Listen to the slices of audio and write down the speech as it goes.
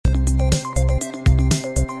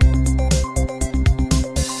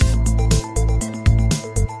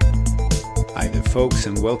folks,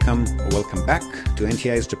 and welcome back to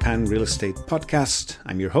NTI's Japan Real Estate Podcast.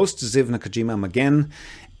 I'm your host, Ziv Nakajima again,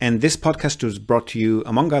 and this podcast was brought to you,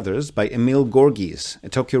 among others, by Emil Gorgies, a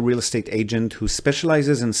Tokyo real estate agent who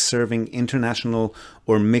specializes in serving international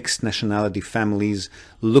or mixed nationality families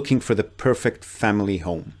looking for the perfect family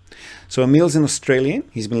home. So Emil's an Australian.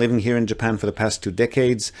 He's been living here in Japan for the past 2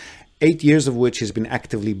 decades, 8 years of which he's been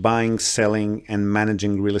actively buying, selling, and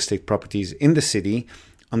managing real estate properties in the city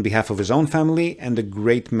on behalf of his own family and a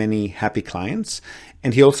great many happy clients.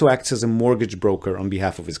 And he also acts as a mortgage broker on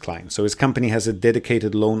behalf of his clients. So his company has a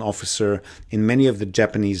dedicated loan officer in many of the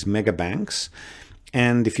Japanese mega banks.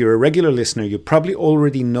 And if you're a regular listener, you probably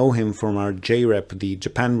already know him from our JREP, the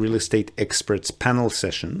Japan Real Estate Experts panel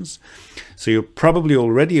sessions. So you're probably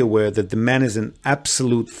already aware that the man is an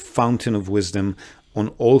absolute fountain of wisdom on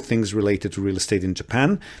all things related to real estate in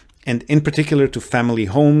Japan, and in particular to family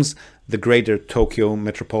homes, the greater Tokyo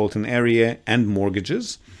metropolitan area, and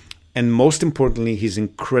mortgages. And most importantly, he's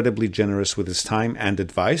incredibly generous with his time and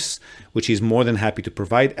advice, which he's more than happy to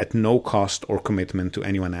provide at no cost or commitment to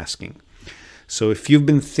anyone asking. So if you've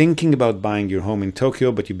been thinking about buying your home in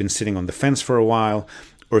Tokyo, but you've been sitting on the fence for a while,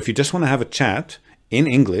 or if you just want to have a chat in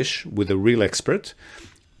English with a real expert,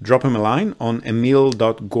 drop him a line on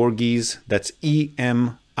emil.gorgies, that's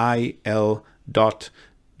emil.gorgies,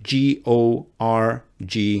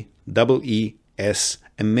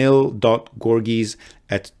 emil.gorgies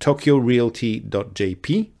at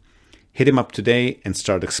tokyorealty.jp. Hit him up today and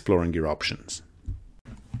start exploring your options.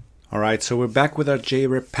 All right, so we're back with our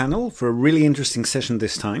JREP panel for a really interesting session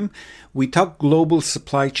this time. We talk global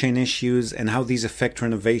supply chain issues and how these affect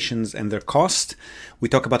renovations and their cost. We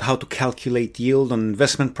talk about how to calculate yield on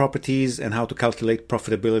investment properties and how to calculate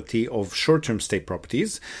profitability of short-term stay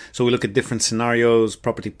properties. So we look at different scenarios,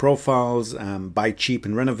 property profiles, buy cheap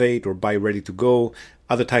and renovate, or buy ready to go,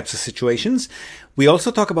 other types of situations. We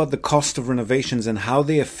also talk about the cost of renovations and how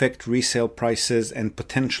they affect resale prices and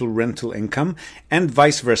potential rental income, and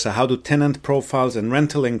vice versa. How do tenant profiles and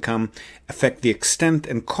rental income affect the extent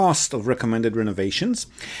and cost of recommended renovations?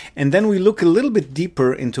 And then we look a little bit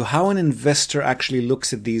deeper into how an investor actually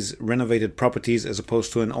looks at these renovated properties as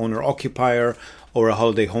opposed to an owner-occupier or a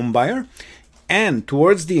holiday home buyer. And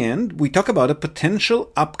towards the end, we talk about a potential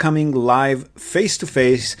upcoming live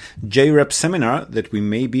face-to-face JREP seminar that we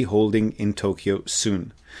may be holding in Tokyo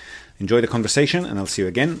soon. Enjoy the conversation, and I'll see you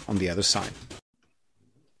again on the other side.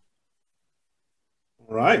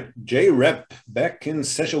 All right, JREP back in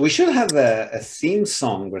session. We should have a theme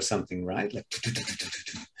song or something, right? Like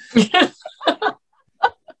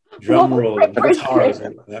drum roll and guitars.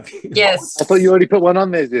 Yes. I thought you already put one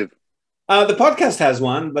on there, Ziv. The podcast has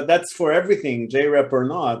one, but that's for everything, JREP or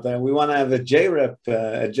not. We want to have a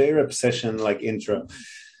JREP session like intro.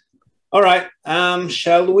 All right,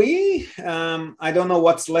 shall we? I don't know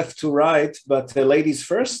what's left to write, but ladies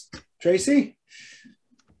first. Tracy?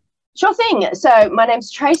 Sure thing. So my name's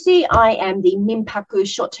Tracy. I am the Minpaku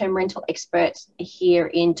short-term rental expert here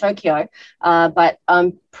in Tokyo, but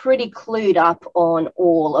I'm pretty clued up on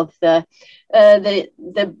all of the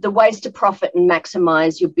ways to profit and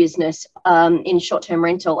maximize your business in short-term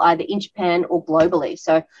rental, either in Japan or globally.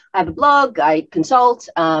 So I have a blog, I consult,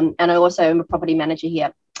 and I also am a property manager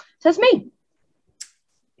here. So that's me.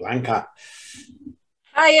 Blanca.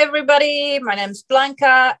 Hi, everybody. My name is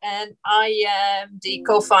Blanca, and I am the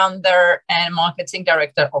co-founder and marketing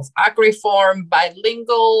director of AgriForm,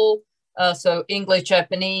 bilingual, so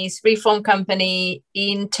English-Japanese reform company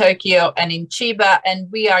in Tokyo and in Chiba.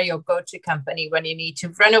 And we are your go-to company when you need to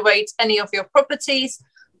renovate any of your properties,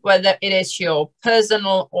 whether it is your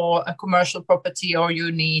personal or a commercial property, or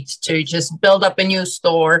you need to just build up a new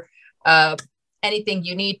store. Anything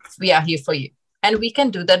you need, we are here for you. And we can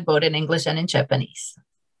do that both in English and in Japanese.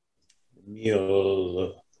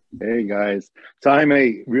 Hey guys. So I'm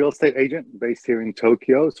a real estate agent based here in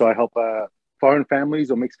Tokyo. So I help foreign families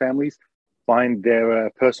or mixed families find their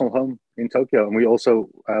personal home in Tokyo. And we also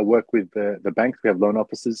work with the banks. We have loan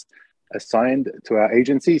officers assigned to our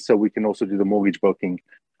agency. So we can also do the mortgage broking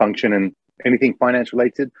function and anything finance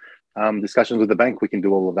related. Discussions with the bank, we can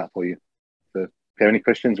do all of that for you. So if you have any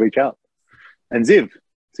questions, reach out. And Ziv,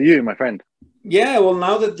 to you, my friend. Yeah, well,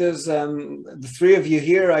 now that there's the three of you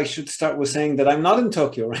here, I should start with saying that I'm not in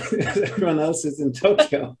Tokyo, right? Everyone else is in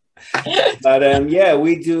Tokyo. But yeah,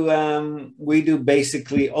 we do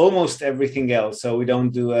basically almost everything else. So we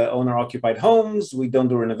don't do owner-occupied homes. We don't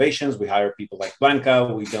do renovations. We hire people like Blanca.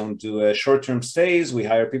 We don't do short-term stays. We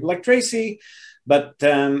hire people like Tracy. But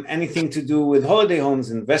anything to do with holiday homes,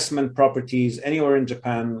 investment properties, anywhere in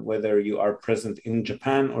Japan, whether you are present in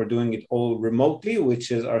Japan or doing it all remotely, which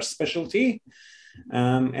is our specialty,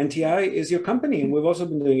 NTI is your company, and we've also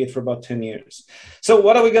been doing it for about 10 years. So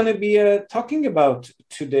what are we going to be talking about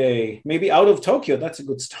today? Maybe out of Tokyo, that's a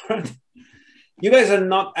good start. You guys are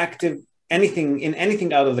not active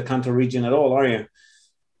anything out of the Kanto region at all, are you?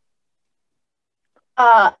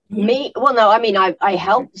 Well, no, I mean, I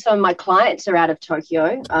help some of my clients are out of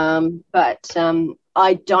Tokyo, but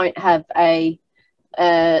I don't have a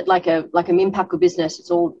Minpaku business. It's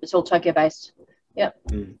all Tokyo based. Yeah.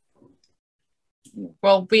 Mm.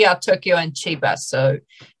 Well, we are Tokyo and Chiba, so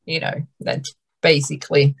that's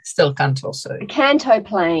basically still Kanto. So Kanto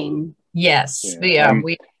plane. Yes, yeah.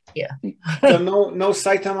 So no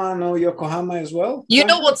Saitama, no Yokohama as well. You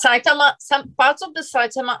know what, Saitama? Some parts of the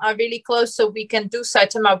Saitama are really close, so we can do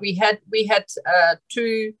Saitama. We had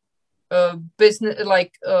two business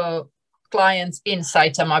clients in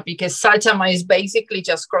Saitama, because Saitama is basically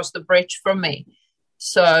just across the bridge from me.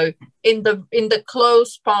 So in the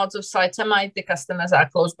close parts of Saitama, if the customers are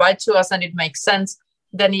close by to us and it makes sense,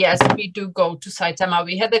 then yes, we do go to Saitama.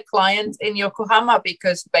 We had a client in Yokohama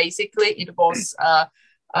because basically it was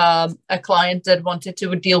a client that wanted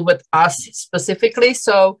to deal with us specifically,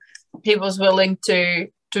 so he was willing to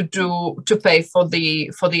pay for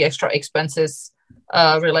the extra expenses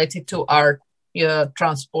related to our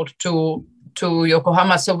transport to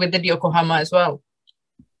Yokohama. So we did Yokohama as well.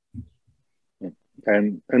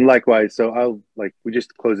 And likewise, so we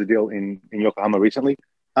just closed a deal in Yokohama recently.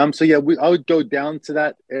 So yeah, I would go down to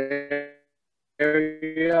that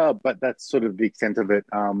area, but that's sort of the extent of it.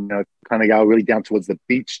 Kanagawa really down towards the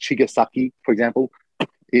beach. Chigasaki, for example,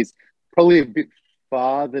 is probably a bit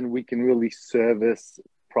far than we can really service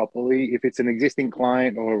properly. If it's an existing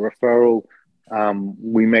client or a referral,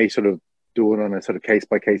 we may sort of do it on a sort of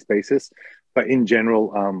case-by-case basis. But in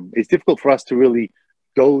general, it's difficult for us to really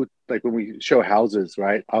go, like when we show houses,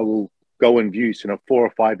 right? I will go and view, 4 or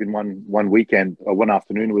 5 in one weekend or one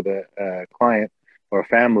afternoon with a client or a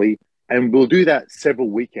family. And we'll do that several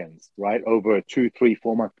weekends, right? Over a 2, 3,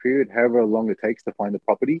 4 month period, however long it takes to find the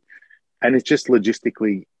property. And it's just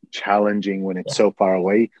logistically challenging when it's so far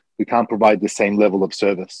away. We can't provide the same level of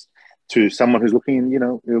service to someone who's looking,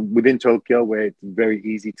 within Tokyo, where it's very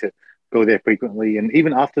easy to go there frequently. And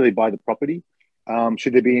even after they buy the property,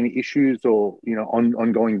 should there be any issues or,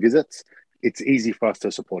 ongoing visits, it's easy for us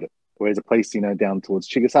to support it. Whereas a place, down towards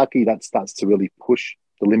Chigasaki, that starts to really push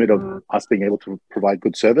the limit of us being able to provide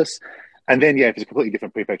good service. And then, if it's a completely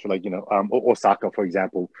different prefecture, like, Osaka, for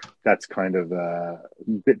example, that's kind of a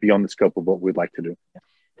bit beyond the scope of what we'd like to do.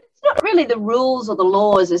 It's not really the rules or the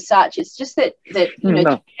laws as such. It's just that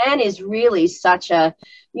Japan is really such a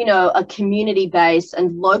community-based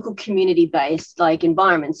and local community-based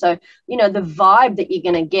environment. So, the vibe that you're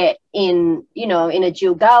going to get in a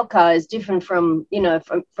Jiugaoka is different from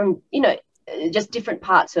just different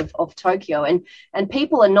parts of Tokyo, and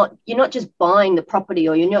people you're not just buying the property,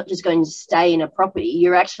 or you're not just going to stay in a property.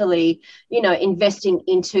 You're actually, investing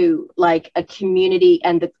into a community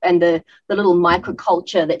and the little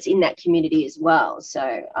microculture that's in that community as well. So,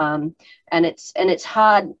 and it's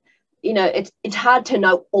hard, it's hard to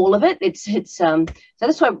know all of it. So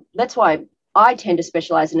that's why I tend to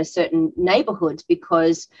specialize in a certain neighborhoods,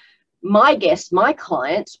 because my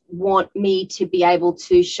clients want me to be able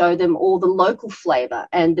to show them all the local flavor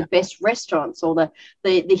and the best restaurants, or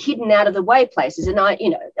the hidden out of the way places. And I,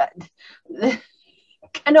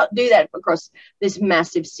 cannot do that across this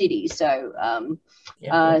massive city. So,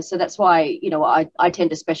 so that's why, I tend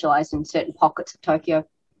to specialize in certain pockets of Tokyo.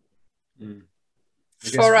 Mm.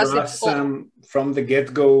 For us, from the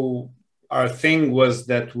get-go, our thing was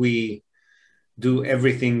that we do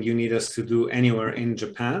everything you need us to do anywhere in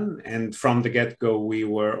Japan. And from the get-go, we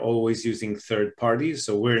were always using third parties.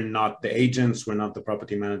 So we're not the agents, we're not the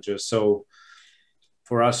property managers. So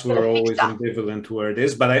for us, we're always ambivalent to where it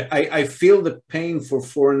is. But I feel the pain for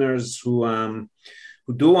foreigners who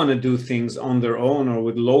do want to do things on their own or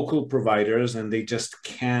with local providers, and they just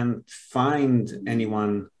can't find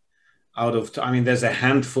anyone there's a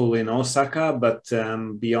handful in Osaka, but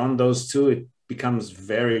beyond those two, it becomes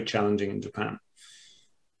very challenging in Japan.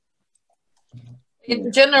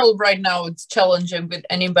 In general, right now, it's challenging with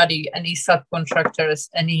anybody, any subcontractors,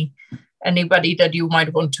 anybody that you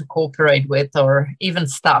might want to cooperate with, or even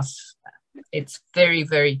staff. It's very,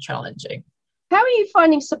 very challenging. How are you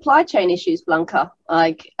finding supply chain issues, Blanca?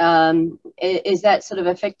 Is that sort of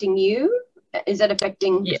affecting you? Is that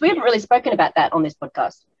affecting? Yeah. We haven't really spoken about that on this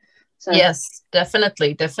podcast. So. Yes,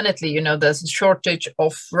 definitely. There's a shortage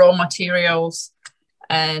of raw materials,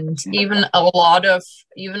 and even a lot of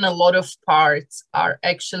parts are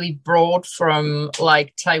actually brought from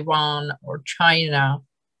Taiwan or China,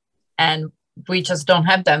 and we just don't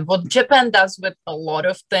have them. What Japan does with a lot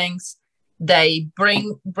of things, they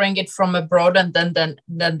bring it from abroad and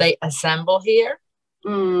then they assemble here.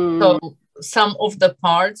 So some of the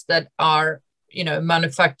parts that are,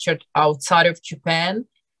 manufactured outside of Japan,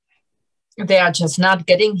 they are just not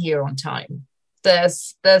getting here on time.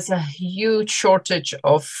 There's a huge shortage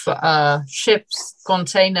of ships,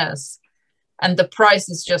 containers, and the price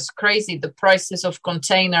is just crazy. The prices of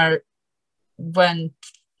container went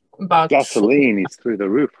about gasoline is through the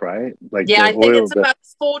roof, right? Like I think it's about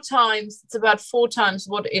 4 times. It's about 4 times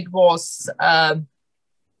what it was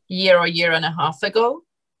year and a half ago.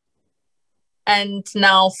 And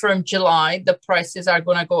now from July, the prices are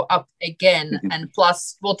going to go up again. And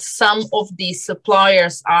plus, what some of these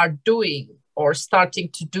suppliers are doing or starting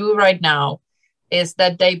to do right now is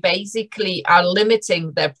that they basically are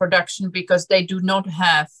limiting their production because they do not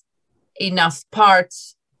have enough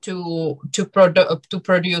parts to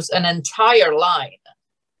produce an entire line.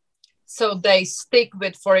 So they stick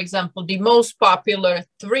with, for example, the most popular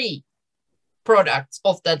 3 products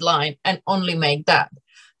of that line and only make that.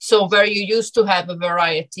 So where you used to have a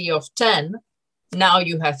variety of 10, now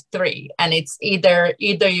you have 3, and it's either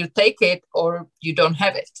you take it or you don't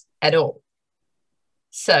have it at all.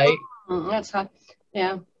 So that's hard.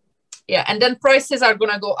 Yeah. And then prices are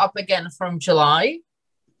going to go up again from July.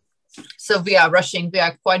 So we are rushing. We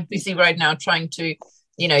are quite busy right now trying to,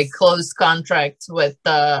 close contracts with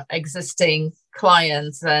existing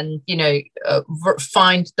clients and,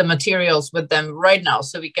 find the materials with them right now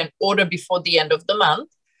so we can order before the end of the month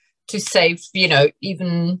to save,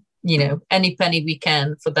 even, any penny we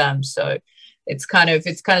can for them. So it's kind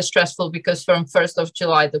of stressful because from 1st of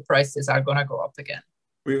July, the prices are going to go up again.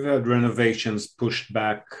 We've had renovations pushed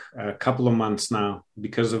back a couple of months now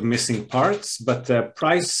because of missing parts, but the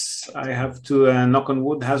price, I have to knock on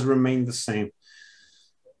wood, has remained the same.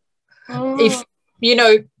 If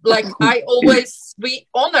like I always, we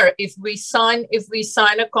honor if we sign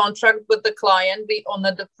a contract with the client, we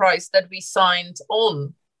honor the price that we signed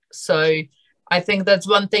on. So I think that's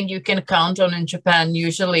one thing you can count on in Japan.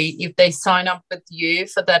 Usually, if they sign up with you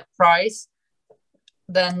for that price,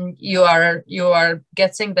 then you are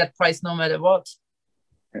getting that price no matter what.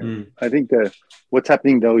 I think what's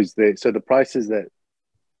happening though is the prices that,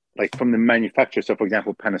 like from the manufacturer, so for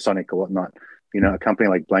example Panasonic or whatnot, a company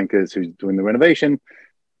like Blanca's who's doing the renovation,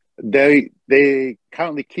 they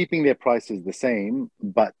currently keeping their prices the same,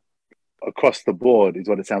 but across the board is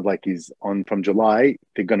what it sounds like is on from July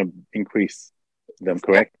they're going to increase them,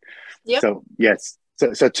 correct? So yes,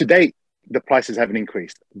 so to date the prices haven't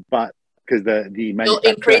increased, but because the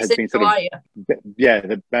manufacturer has been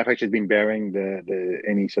the manufacturer has been bearing the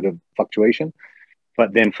any sort of fluctuation,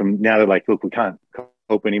 but then from now they're like, look, we can't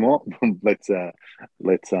cope anymore. let's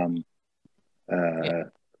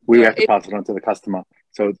we have to pass it on to the customer.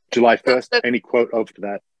 So July 1st, any quote over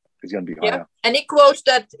that is going to be higher. Any quote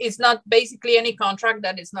that is not basically any contract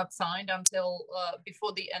that is not signed until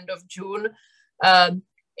before the end of June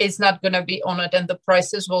is not going to be honored, and the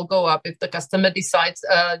prices will go up if the customer decides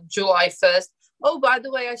July 1st, oh, by the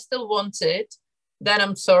way, I still want it. Then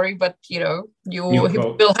I'm sorry, but will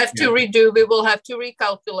have to redo. We will have to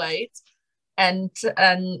recalculate and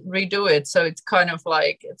redo it. So it's kind of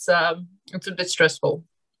like it's a bit stressful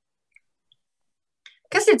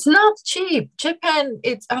because it's not cheap. Japan,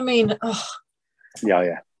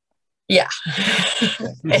 Yeah.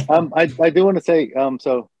 I do want to say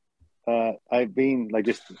I've been like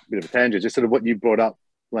just a bit of a tangent, just sort of what you brought up.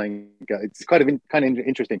 Like it's kind of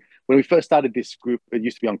interesting. When we first started this group, it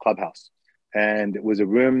used to be on Clubhouse, and it was a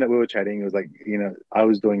room that we were chatting. It was like I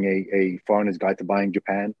was doing a foreigner's guide to buying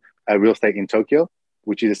Japan, real estate in Tokyo,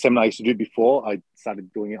 which is a seminar I used to do before I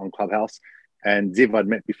started doing it on Clubhouse. And Ziv I'd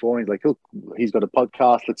met before, and he's like, look, he's got a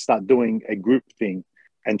podcast. Let's start doing a group thing.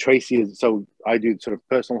 And Tracy so I do sort of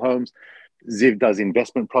personal homes. Ziv does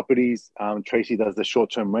investment properties. Tracy does the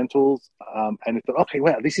short-term rentals. And I thought, okay,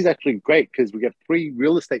 wow, this is actually great because we get 3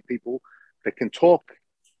 real estate people that can talk,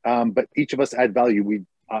 but each of us add value. We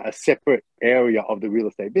are a separate area of the real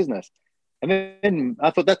estate business. And then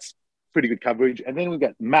I thought that's pretty good coverage. And then we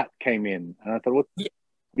got Matt came in, and I thought, well,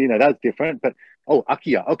 that's different. But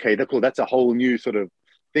Akiya, okay, that's cool. That's a whole new sort of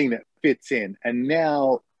thing that fits in. And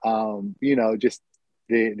now, just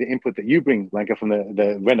the input that you bring, Blanca, from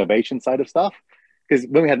the renovation side of stuff. Because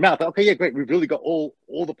when we had Matt, I thought, okay, yeah, great. We've really got all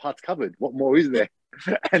the parts covered. What more is there?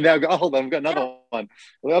 And now I go, oh, hold on, we've got another one.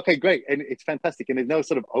 Well, okay, great. And it's fantastic. And there's no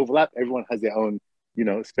sort of overlap. Everyone has their own,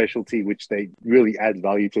 specialty, which they really add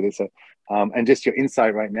value to this. So, and just your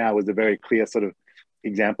insight right now was a very clear sort of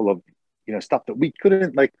example of, stuff that we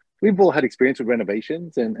couldn't, like, we've all had experience with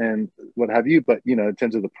renovations and what have you, but you know, in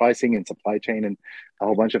terms of the pricing and supply chain and a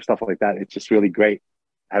whole bunch of stuff like that, it's just really great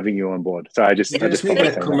having you on board. So I just need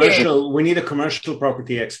a commercial. We need a commercial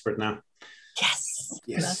property expert now.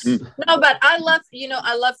 Yes. No, but I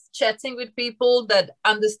love chatting with people that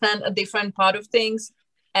understand a different part of things.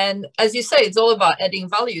 And as you say, it's all about adding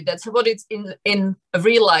value. That's what it's in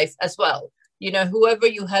real life as well. You know, whoever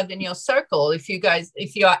you have in your circle, if you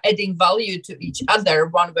are adding value to each other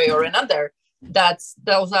one way or another,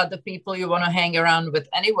 those are the people you want to hang around with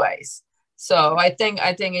anyways. So I think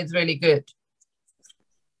it's really good.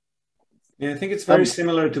 Yeah, I think it's very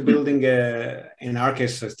similar to building in our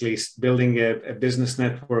case at least, building a business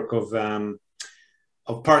network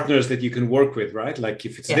of partners that you can work with, right? Like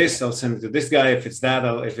if it's this, I'll send it to this guy. If it's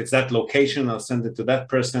that location, I'll send it to that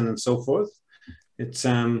person, and so forth. It's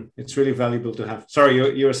really valuable to have. Sorry,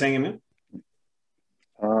 you were saying, Emil?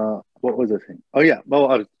 What was the thing? Oh yeah, well,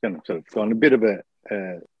 I was going to sort of go on a bit of a,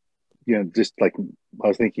 just like I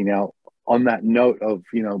was thinking now on that note of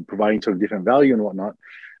providing sort of different value and whatnot.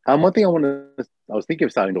 One thing I was thinking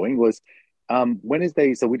of starting doing was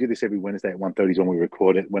Wednesday. So we do this every Wednesday at 1:30 is when we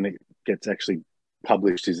record it. When it gets actually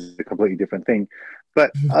published is a completely different thing.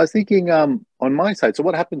 But I was thinking on my side, so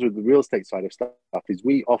what happens with the real estate side of stuff is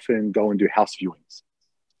we often go and do house viewings.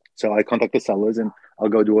 So I contact the sellers and I'll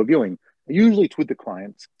go do a viewing. Usually it's with the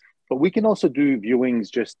clients, but we can also do viewings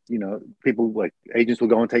just, people like agents will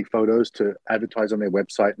go and take photos to advertise on their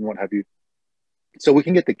website and what have you. So we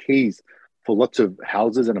can get the keys for lots of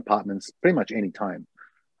houses and apartments pretty much any time,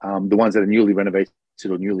 the ones that are newly renovated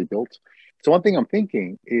or newly built. So one thing I'm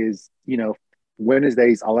thinking is,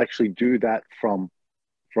 Wednesdays, I'll actually do that from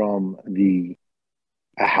a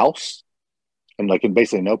house and like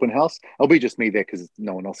basically an open house. I'll be just me there because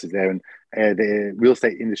no one else is there. And the real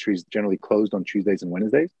estate industry is generally closed on Tuesdays and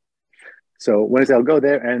Wednesdays. So Wednesday I'll go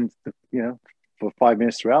there and, for 5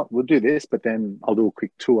 minutes throughout, we'll do this, but then I'll do a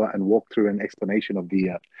quick tour and walk through an explanation of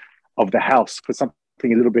the house for something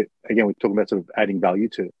a little bit, again, we're talking about sort of adding value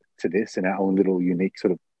to this in our own little unique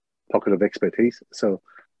sort of pocket of expertise. So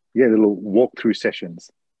yeah, little walkthrough sessions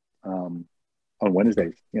on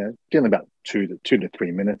Wednesdays. Generally about 2 to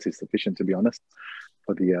 3 minutes is sufficient, to be honest,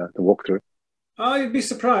 for the walkthrough. Oh, you'd be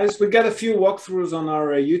surprised. We got a few walkthroughs on our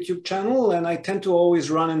YouTube channel, and I tend to always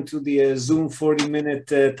run into the Zoom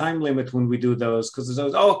 40-minute time limit when we do those, because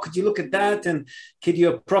there's always, could you look at that? And could you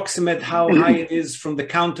approximate how high it is from the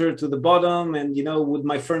counter to the bottom? And, would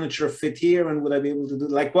my furniture fit here? And would I be able to do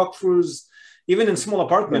like walkthroughs? Even in small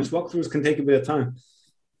apartments, walkthroughs can take a bit of time.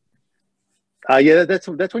 Yeah, that's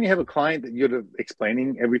when you have a client that you're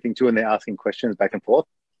explaining everything to and they're asking questions back and forth.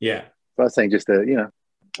 Yeah. So I was saying just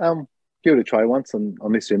give it a try once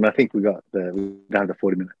on this Zoom. I think we got down to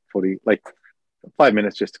 40 like 5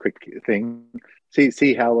 minutes, just a quick thing.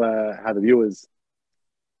 See how the viewers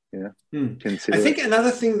consider. I think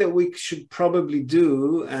another thing that we should probably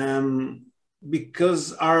do,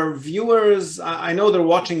 because our viewers, I know they're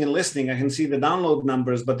watching and listening. I can see the download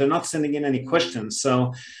numbers, but they're not sending in any questions.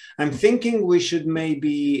 So I'm thinking we should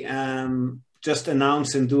maybe just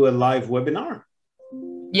announce and do a live webinar.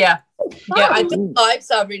 Yeah, I think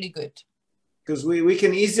lives are really good. Because we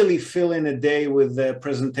can easily fill in a day with a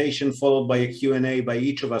presentation followed by a Q&A by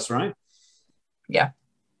each of us, right? Yeah.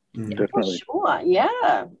 Definitely. Sure,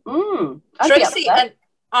 yeah. Tracy, and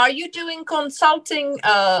are you doing consulting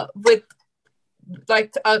with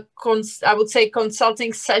like I would say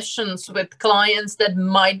consulting sessions with clients that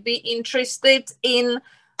might be interested in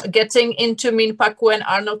getting into Minpaku and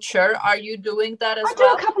are not sure? Are you doing that as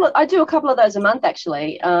well? I do a couple of those a month,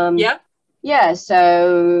 actually. Yeah.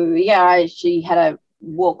 So I actually had a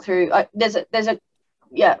walkthrough. I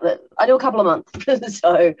do a couple a month.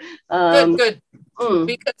 So good.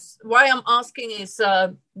 Because why I'm asking is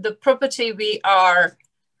the property we are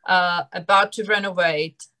about to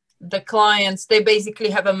renovate. The clients, they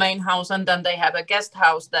basically have a main house and then they have a guest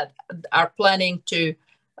house that are planning to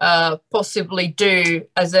possibly do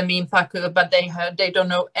as a Minpaku, but they don't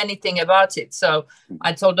know anything about it. So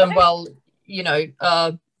I told them,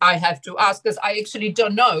 I have to ask because I actually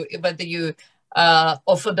don't know whether you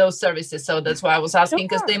offer those services. So that's why I was asking,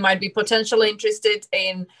 because they might be potentially interested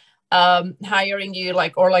in hiring you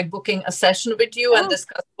or booking a session with you and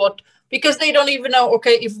discuss because they don't even know,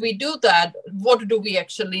 okay, if we do that, what do we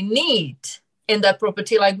actually need in that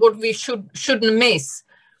property? Like what we shouldn't miss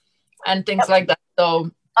and things like that.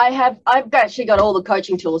 So I've actually got all the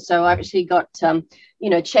coaching tools. So I've actually got,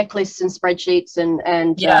 checklists and spreadsheets and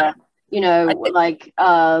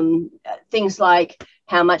things like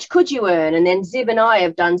how much could you earn? And then Ziv and I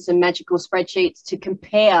have done some magical spreadsheets to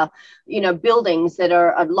compare, buildings that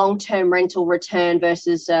are a long-term rental return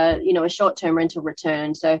versus, a short-term rental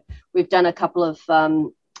return. So we've done a couple of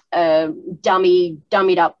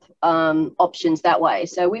dummied up options that way.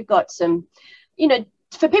 So we've got some,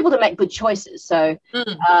 for people to make good choices. So,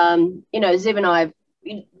 Ziv and I,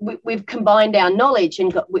 we've combined our knowledge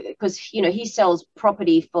and because he sells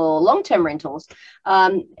property for long-term rentals,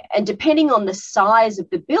 and depending on the size of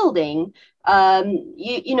the building,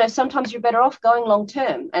 sometimes you're better off going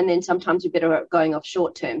long-term, and then sometimes you're better off going off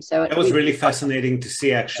short-term. So that was really fascinating to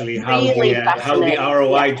see actually how the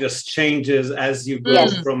ROI just changes as you go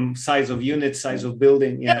from size of unit, size of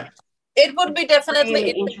building. Yeah. It would be definitely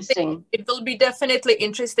really interesting. It will be definitely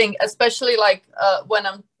interesting, especially like when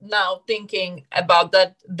I'm now thinking about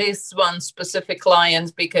this one specific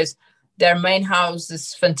client, because their main house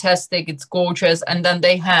is fantastic. It's gorgeous. And then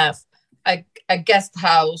they have a guest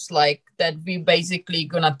house like that we basically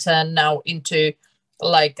gonna turn now into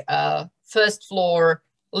like a first floor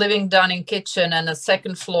living dining kitchen and a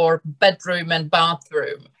second floor bedroom and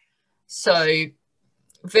bathroom. So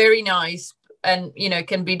very nice. And,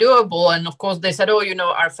 can be doable. And of course, they said,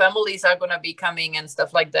 our families are going to be coming and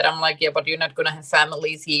stuff like that. I'm like, yeah, but you're not going to have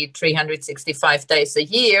families here 365 days a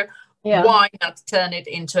year. Yeah. Why not turn it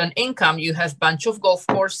into an income? You have a bunch of golf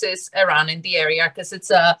courses around in the area because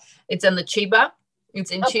it's in the Chiba.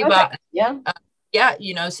 It's in Chiba.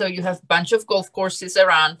 Yeah. So you have a bunch of golf courses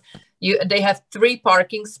around. They have 3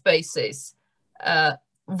 parking spaces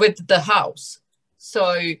with the house.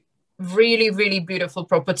 So really, really beautiful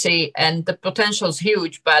property, and the potential is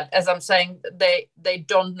huge. But as I'm saying, they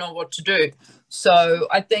don't know what to do. So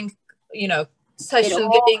I think it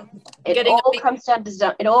all comes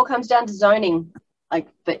down to zoning. Like,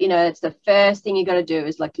 but it's the first thing you got to do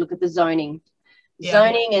is like look at the zoning,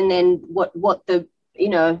 and then what the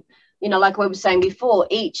like we were saying before,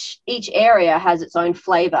 each area has its own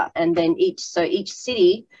flavor, and then each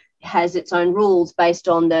city has its own rules based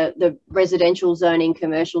on the residential zoning,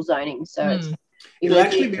 commercial zoning. So it'll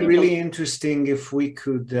actually be really interesting if we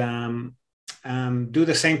could do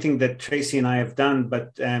the same thing that Tracy and I have done,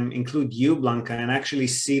 but include you, Blanca, and actually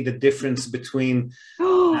see the difference between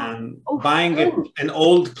buying an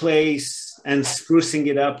old place and sprucing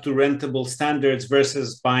it up to rentable standards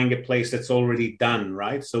versus buying a place that's already done,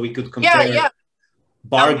 right? So we could compare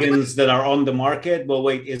bargains that are on the market. Well,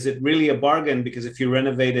 wait, is it really a bargain? Because if you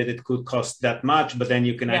renovate it, it could cost that much, but then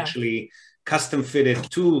you can actually custom fit it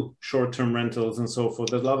to short-term rentals and so forth.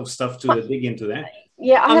 There's a lot of stuff to dig into that.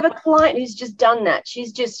 Yeah, I have a client who's just done that.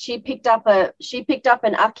 She picked up an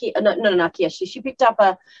IKEA, not an IKEA. She picked up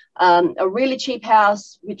a really cheap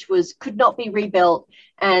house which could not be rebuilt,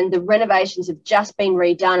 and the renovations have just been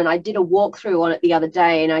redone. And I did a walkthrough on it the other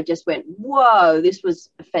day, and I just went, "Whoa, this was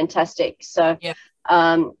fantastic!" So,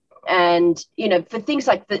 and for things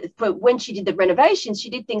like for when she did the renovations, she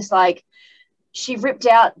did things like she ripped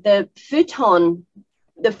out the futon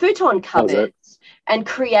cupboards and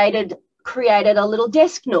created a little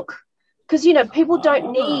desk nook, because people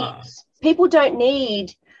don't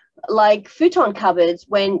need like futon cupboards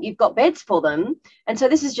when you've got beds for them, and so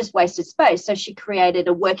this is just wasted space. So she created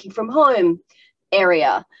a working from home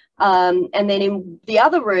area, and then in the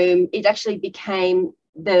other room it actually became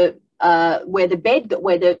the where the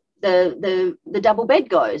double bed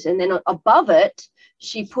goes, and then above it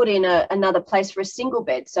she put in another place for a single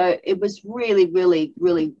bed. So it was really, really,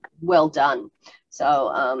 really well done.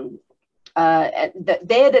 So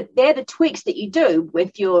they're the tweaks that you do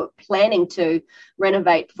if you're planning to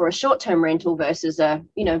renovate for a short-term rental versus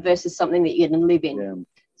versus something that you're going to live in. Yeah.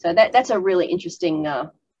 So that's a really interesting.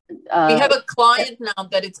 We have a client now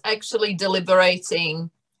that it's actually deliberating.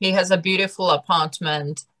 He has a beautiful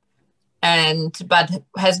apartment, but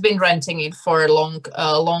has been renting it for a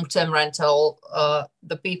long-term rental.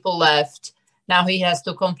 The people left. Now he has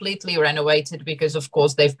to completely renovate it because, of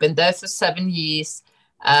course, they've been there for 7 years.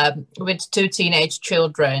 With 2 teenage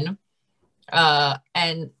children,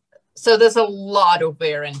 and so there's a lot of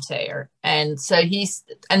wear and tear, and so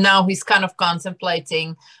now he's kind of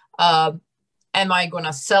contemplating, am I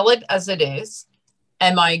gonna sell it as it is,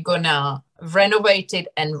 am I gonna renovate it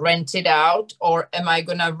and rent it out, or am I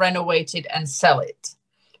gonna renovate it and sell it?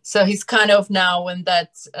 So he's kind of now in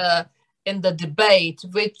the debate,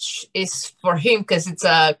 which is for him, because it's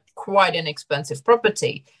quite an expensive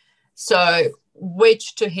property, so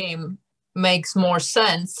which to him makes more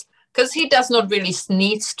sense, because he does not really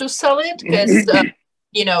need to sell it, because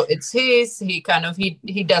it's his.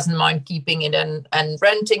 He doesn't mind keeping it and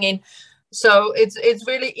renting it. So it's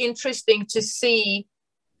really interesting to see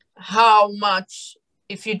how much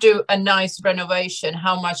if you do a nice renovation,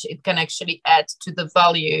 how much it can actually add to the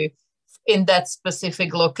value in that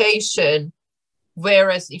specific location.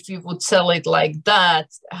 Whereas if you would sell it like that,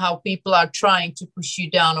 how people are trying to push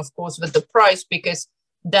you down, of course, with the price, because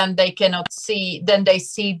then they cannot see, then they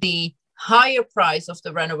see the higher price of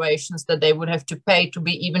the renovations that they would have to pay to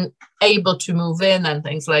be even able to move in and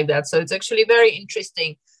things like that. So it's actually very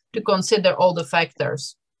interesting to consider all the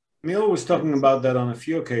factors. Neil was talking about that on a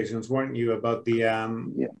few occasions, weren't you? About the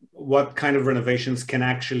what kind of renovations can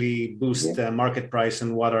actually boost the market price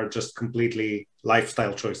and what are just completely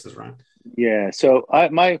lifestyle choices, right? Yeah. So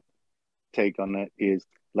my take on that is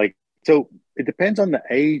like, so it depends on the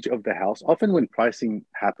age of the house. Often when pricing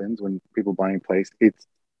happens, when people buying a place, it's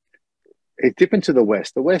different to the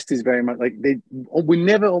West. The West is very much like we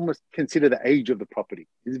never almost consider the age of the property.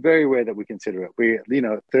 It's very rare that we consider it. We,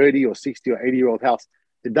 30 or 60 or 80-year-old house,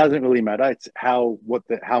 it doesn't really matter. It's how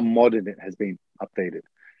modern it has been updated.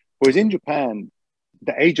 Whereas in Japan,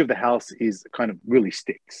 the age of the house is kind of really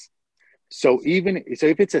sticks. So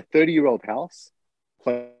if it's a 30-year-old house,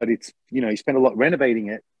 but it's, you spend a lot renovating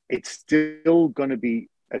it, it's still going to be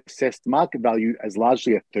assessed market value as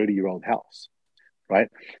largely a 30-year-old house, right?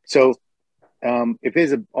 So if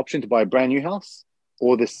there's an option to buy a brand new house,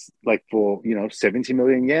 or this like for 70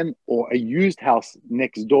 million yen, or a used house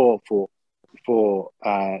next door for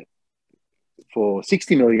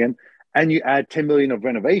 60 million, and you add 10 million of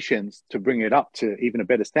renovations to bring it up to even a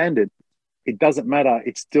better standard, it doesn't matter.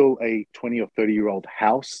 It's still a 20 or 30-year-old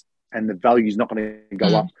house, and the value is not going to go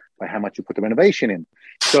up by how much you put the renovation in.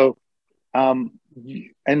 So, so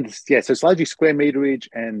it's largely square meterage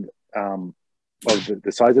and of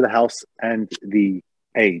the size of the house and the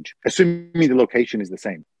age, assuming the location is the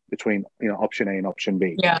same between option A and option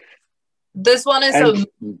B. Yeah. This one is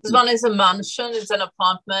a mansion. It's an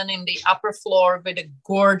apartment in the upper floor with a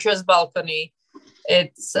gorgeous balcony.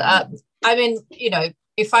 It's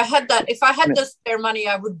if I had the spare money,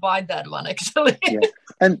 I would buy that one actually.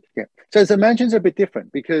 So the mansions are a bit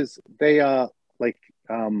different because they are like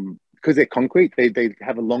because they're concrete, they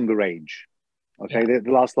have a longer age. Okay, they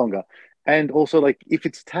last longer. And also, like, if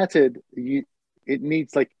it's tattered, it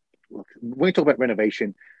needs, like, look, when we talk about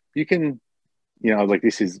renovation, you can, like,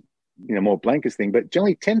 this is, more Blanca's thing, but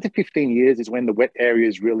generally 10 to 15 years is when the wet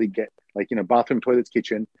areas really get, like, bathroom, toilets,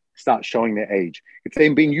 kitchen, start showing their age. If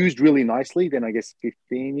they've been used really nicely, then I guess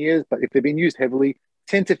 15 years. But if they've been used heavily,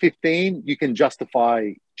 10 to 15, you can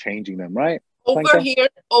justify changing them, right? Over here,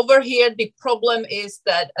 the problem is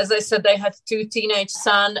that, as I said, they have 2 teenage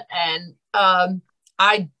sons, and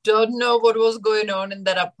I don't know what was going on in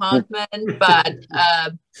that apartment, but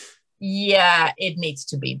it needs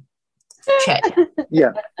to be checked.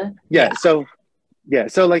 So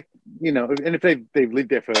like, and if they've lived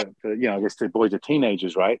there for I guess the boys are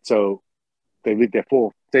teenagers, right? So they lived there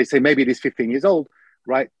they say maybe it is 15 years old,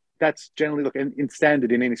 right? That's generally in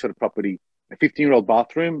standard in any sort of property. A 15-year-old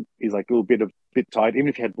bathroom is like a little bit tight, even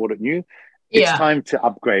if you had bought it new. It's time to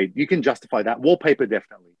upgrade. You can justify that. Wallpaper,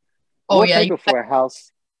 definitely. Wallpaper for a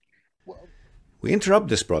house. We interrupt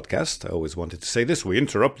this broadcast. I always wanted to say this. We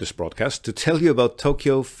interrupt this broadcast to tell you about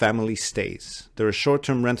Tokyo Family Stays. They're a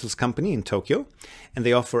short-term rentals company in Tokyo, and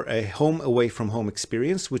they offer a home away from home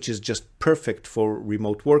experience, which is just perfect for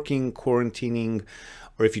remote working, quarantining,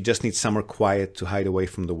 or if you just need somewhere quiet to hide away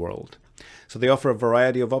from the world. So they offer a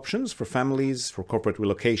variety of options for families, for corporate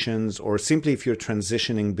relocations, or simply if you're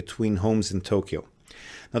transitioning between homes in Tokyo.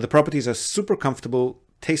 Now, the properties are super comfortable,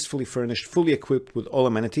 tastefully furnished, fully equipped with all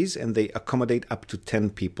amenities, and they accommodate up to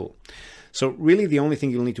 10 people. So really the only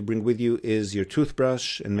thing you'll need to bring with you is your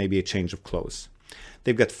toothbrush and maybe a change of clothes.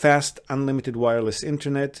 They've got fast, unlimited wireless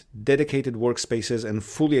internet, dedicated workspaces, and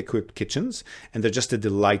fully equipped kitchens, and they're just a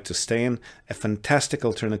delight to stay in, a fantastic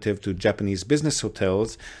alternative to Japanese business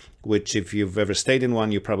hotels, which if you've ever stayed in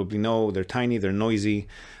one, you probably know they're tiny, they're noisy,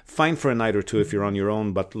 fine for a night or two if you're on your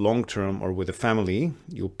own, but long-term or with a family,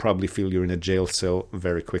 you'll probably feel you're in a jail cell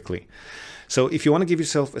very quickly. So if you want to give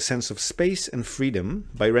yourself a sense of space and freedom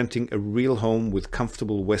by renting a real home with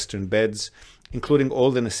comfortable Western beds, including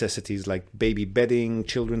all the necessities like baby bedding,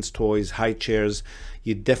 children's toys, high chairs,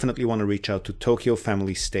 you definitely want to reach out to Tokyo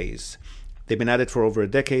Family Stays. They've been at it for over a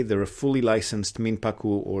decade. They're a fully licensed Minpaku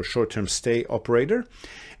or short-term stay operator.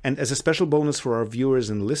 And as a special bonus for our viewers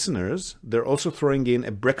and listeners, they're also throwing in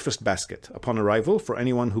a breakfast basket upon arrival for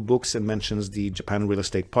anyone who books and mentions the Japan Real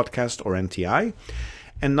Estate Podcast or NTI.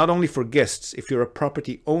 And not only for guests, if you're a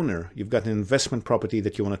property owner, you've got an investment property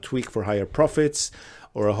that you want to tweak for higher profits,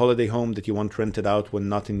 or a holiday home that you want rented out when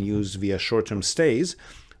not in use via short-term stays,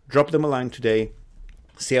 drop them a line today.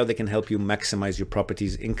 see how they can help you maximize your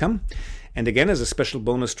property's income. And again, as a special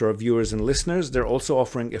bonus to our viewers and listeners, they're also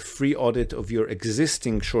offering a free audit of your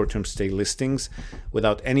existing short-term stay listings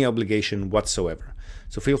without any obligation whatsoever.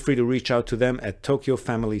 So feel free to reach out to them at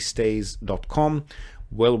tokyofamilystays.com.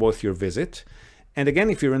 Well worth your visit. And again,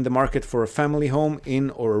 if you're in the market for a family home in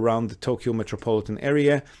or around the Tokyo metropolitan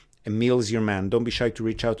area, Emil's your man. Don't be shy to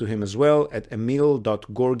reach out to him as well at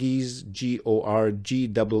emil.gorgees,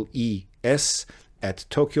 Gorgees, at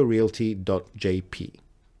tokyorealty.jp.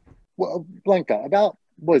 Well, Blanca, about,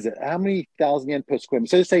 what is it? How many thousand yen per square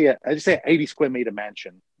meter? So I just say 80 square meter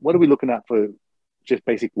mansion. What are we looking at for just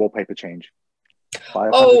basic wallpaper change?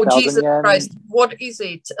 Oh, Jesus yen? Christ. What is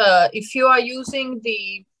it? If you are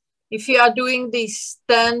doing the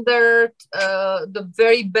standard, the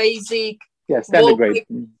very basic, standard grade.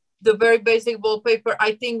 The very basic wallpaper,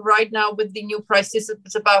 I think right now with the new prices,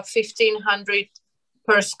 it's about 1,500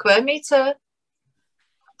 per square meter.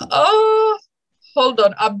 Oh, hold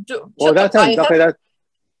on.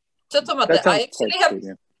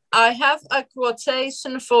 I have a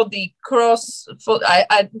quotation for the cross.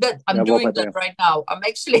 I'm doing that right now. I'm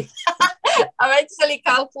actually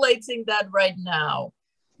calculating that right now.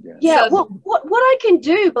 Yeah. So, what I can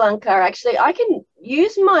do, Blanca, actually, I can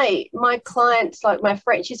use my clients, like my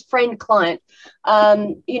friend, she's friend client,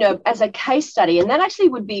 as a case study, and that actually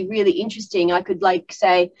would be really interesting. I could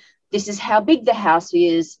say, this is how big the house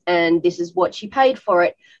is, and this is what she paid for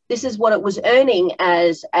it. This is what it was earning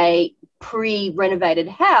as a pre-renovated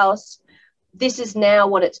house. This is now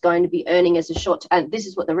what it's going to be earning as a short, and this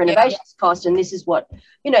is what the renovations cost, and this is what,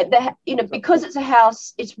 because it's a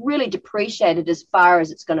house, it's really depreciated as far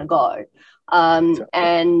as it's going to go. So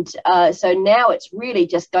now it's really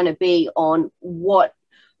just going to be on what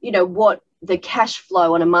the cash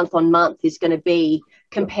flow on a month is going to be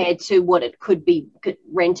compared to what it could be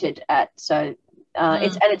rented at. So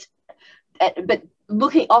but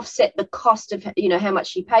looking offset the cost of how much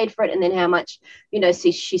she paid for it, and then how much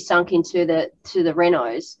she sunk into the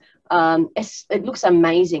renos. It looks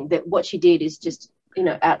amazing. That what she did is just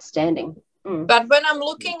outstanding. But when I'm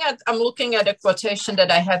looking at a quotation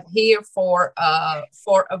that I have here for a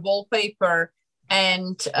wallpaper,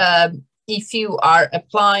 and if you are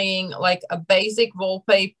applying like a basic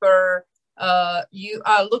wallpaper, you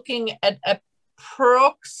are looking at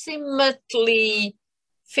approximately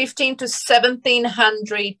 1,500 to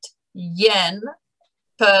 1,700 yen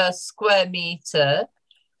per square meter.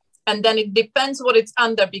 And then it depends what it's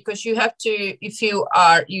under, because you have to, if you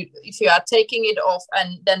are taking it off,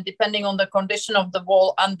 and then depending on the condition of the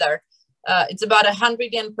wall under, it's about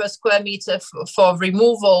 100 yen per square meter for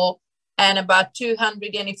removal, and about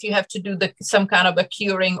 200 yen if you have to do some kind of a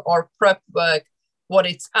curing or prep work. What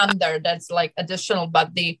it's under, that's like additional.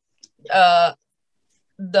 But the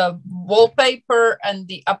wallpaper and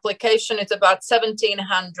the application is about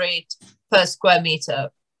 1,700 per square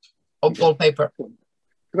meter of wallpaper.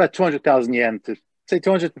 About 200,000 yen to say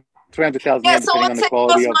 200 to 300,000 yen, so depending on the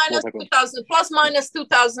quality of wallpaper. Plus minus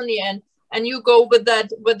 2,000 yen, and you go with that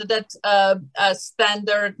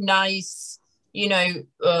standard nice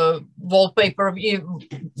wallpaper.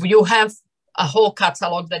 You have a whole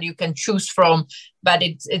catalog that you can choose from, but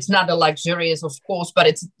it's not a luxurious, of course, but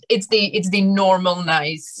it's the normal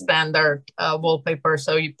nice standard wallpaper.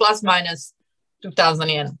 So you plus minus 2,000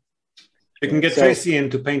 yen. You can get Tracy in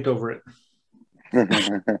to paint over it. Touch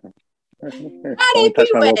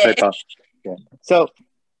my wallpaper. Yeah. So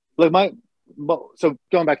look, so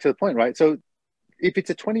going back to the point, right? So if it's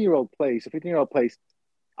a 20-year-old place, a 15-year-old place,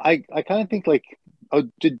 I kind of think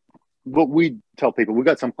what we tell people, we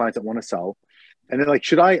got some clients that want to sell, and they're like,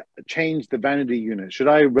 should I change the vanity unit? Should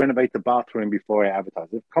I renovate the bathroom before I advertise?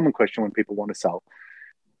 It's a common question when people want to sell.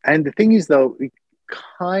 And the thing is, though, it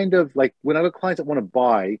kind of like when I got clients that want to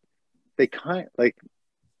buy, they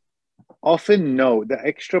often know the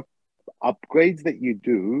extra upgrades that you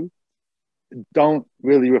do don't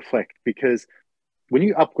really reflect, because when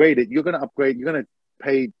you upgrade it, you're going to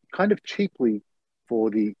pay kind of cheaply for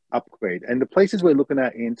the upgrade. And the places we're looking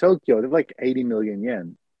at in Tokyo, they're like 80 million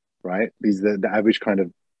yen, right? These are the average kind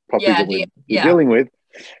of properties that we're dealing with.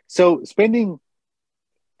 So spending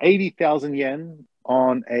 80,000 yen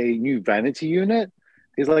on a new vanity unit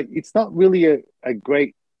is like, it's not really a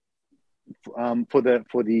great for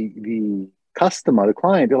the customer, the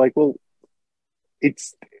client. They're like, well,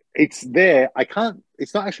 it's there.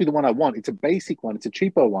 It's not actually the one I want. It's a basic one. It's a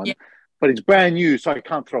cheaper one, but it's brand new, so I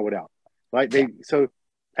can't throw it out. Right.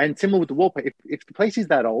 And similar with the wallpaper, if the place is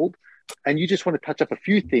that old and you just want to touch up a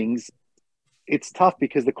few things, it's tough,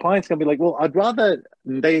 because the client's going to be like, well, I'd rather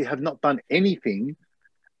they have not done anything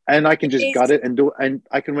and I can just gut it and and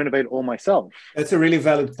I can renovate all myself. That's a really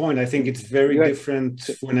valid point. I think it's very different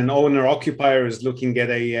when an owner occupier is looking at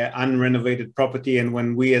a unrenovated property, and when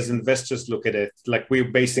we as investors look at it, like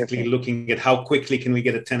we're basically looking at how quickly can we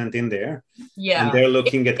get a tenant in there. Yeah, and they're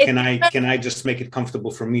looking at can I just make it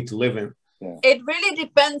comfortable for me to live in. Yeah. It really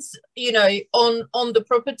depends, on the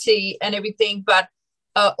property and everything, but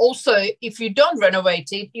also, if you don't renovate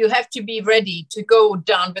it, you have to be ready to go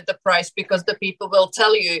down with the price, because the people will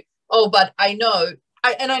tell you, oh, but I know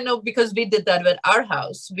because we did that with our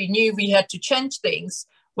house. We knew we had to change things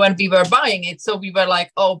when we were buying it. So we were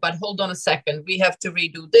like, oh, but hold on a second. We have to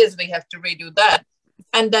redo this. We have to redo that.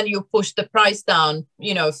 And then you push the price down,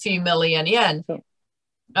 a few million yen.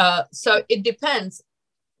 So it depends.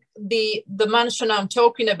 The mansion I'm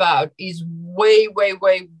talking about is way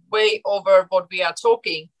over what we are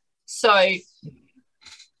talking. So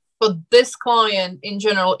for this client in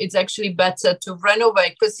general, it's actually better to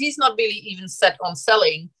renovate, because he's not really even set on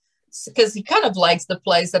selling, because he kind of likes the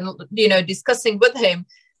place. And discussing with him,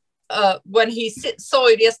 when he saw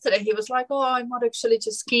it yesterday, he was like, oh, I might actually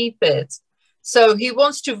just keep it. So he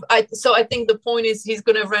wants to. So I think the point is he's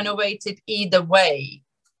going to renovate it either way,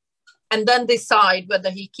 and then decide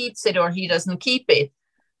whether he keeps it or he doesn't keep it.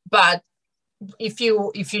 But if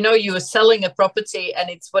you know you are selling a property and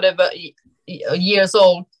it's whatever years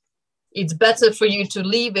old, it's better for you to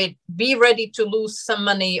leave it, be ready to lose some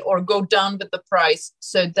money or go down with the price,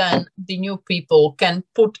 so then the new people can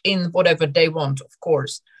put in whatever they want, of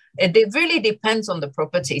course. It really depends on the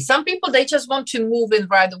property. Some people, they just want to move in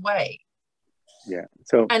right away. Yeah.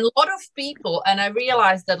 So, and a lot of people, and I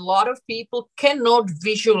realized that a lot of people cannot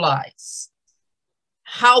visualize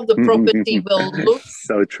how the property will look.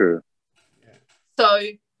 So true. So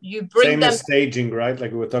you bring Same them as staging, right?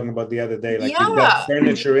 Like we were talking about the other day. Like you've got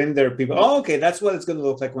furniture in there, people, oh, okay, that's what it's going to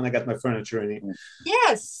look like when I got my furniture in it.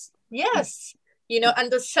 Yes.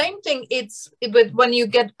 And the same thing, but when you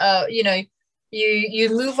get, you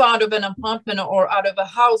move out of an apartment or out of a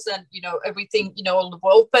house, and everything, all the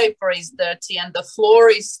wallpaper is dirty and the floor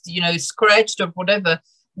is scratched or whatever.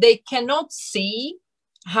 They cannot see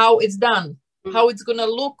how it's done, how it's going to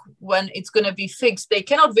look when it's going to be fixed. They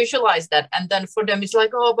cannot visualize that. And then for them it's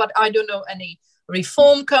like, oh, but I don't know any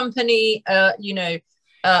reform company,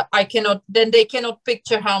 I cannot, then they cannot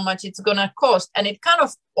picture how much it's going to cost. And it kind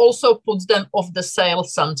of also puts them off the sale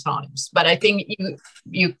sometimes. But I think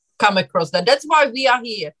you come across that. That's why we are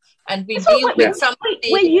here, and we deal with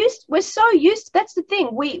somebody. We're so used. That's the thing.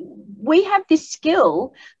 We have this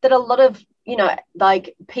skill that a lot of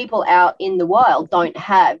like people out in the wild don't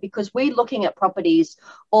have, because we're looking at properties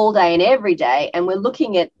all day and every day, and we're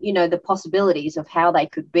looking at the possibilities of how they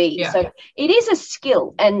could be. Yeah. So it is a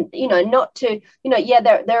skill, and not to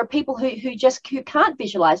there are people who can't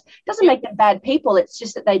visualize. It doesn't make them bad people. It's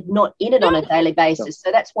just that they're not in it on a daily basis.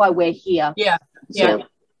 So that's why we're here.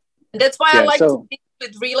 That's why I like to speak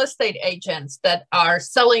with real estate agents that are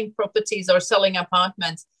selling properties or selling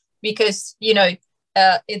apartments, because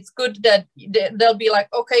it's good that they'll be like,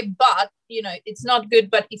 okay, but it's not good,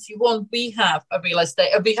 but if you want, we have a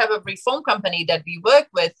reform company that we work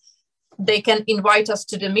with. They can invite us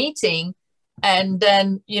to the meeting, and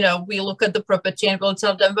then we look at the property and we'll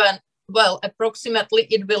tell them, well, approximately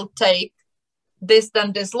it will take this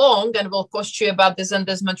long and will cost you about this and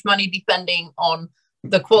this much money, depending on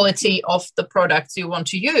the quality of the products you want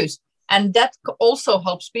to use. And that also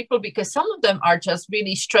helps people, because some of them are just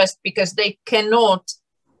really stressed because they cannot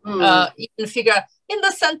even figure. In the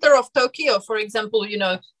center of Tokyo, for example,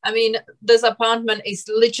 this apartment is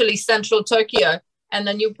literally central Tokyo, and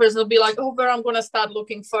the new person will be like, oh, where I'm going to start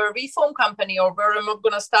looking for a reform company, or where I'm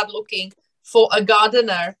going to start looking for a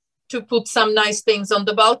gardener to put some nice things on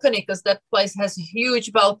the balcony, because that place has a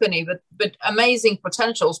huge balcony with amazing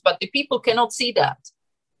potentials, but the people cannot see that.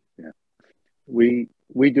 Yeah, we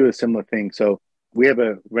do a similar thing. So we have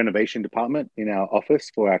a renovation department in our office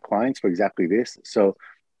for our clients for exactly this. So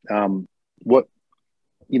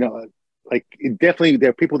definitely there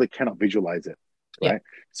are people that cannot visualize it, right? Yeah.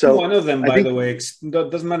 So one of them, by the way, it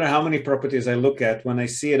doesn't matter how many properties I look at, when I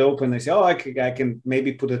see it open, I say, oh, I can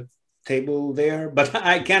maybe put a table there, but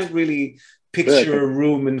I can't really picture a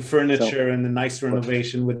room and furniture and a nice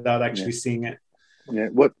renovation without actually seeing it. Yeah.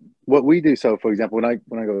 What we do, so for example, when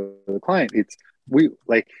I go to the client, it's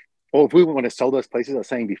or if we want to sell those places, I was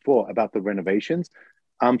saying before about the renovations,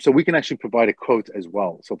 so we can actually provide a quote as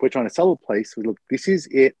well. So if we're trying to sell a place, we look, this is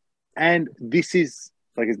it, and this is,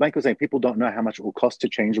 like as Mike was saying, people don't know how much it will cost to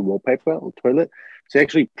change a wallpaper or toilet, so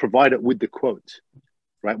actually provide it with the quote.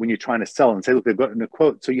 Right, when you're trying to sell, and say, look, they've got in a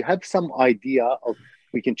quote. So you have some idea of,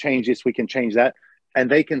 we can change this, we can change that,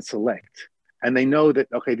 and they can select. and they know that,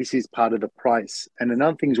 okay, this is part of the price. And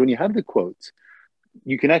another thing is when you have the quotes,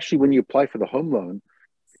 you can actually, when you apply for the home loan,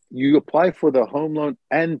 you apply for the home loan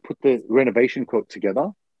and put the renovation quote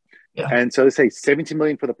together. Yeah. And so let's say 70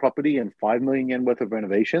 million for the property and 5 million yen worth of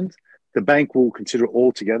renovations. The bank will consider it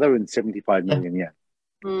all together in 75 million yen,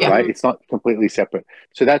 right? It's not completely separate.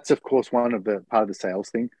 So that's, of course, one of the part of the sales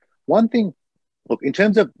thing. One thing, look, in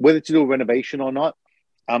terms of whether to do a renovation or not,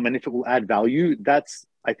 and if it will add value, that's,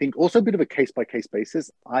 I think, also a bit of a case-by-case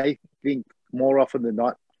basis. I think more often than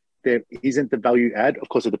not, there isn't the value add. Of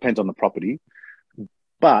course, it depends on the property.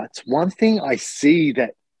 But one thing I see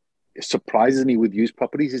that surprises me with used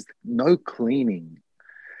properties is no cleaning.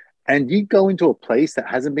 And you go into a place that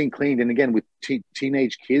hasn't been cleaned, and again with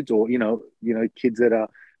teenage kids, or you know kids that are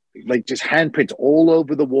like just handprints all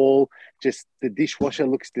over the wall. Just the dishwasher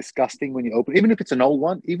looks disgusting when you open, even if it's an old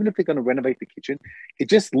one. Even if they're going to renovate the kitchen, it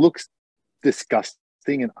just looks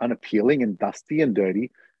disgusting and unappealing and dusty and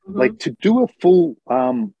dirty. Like to do a full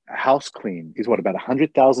house clean is what, about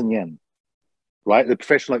 100,000 yen, right? The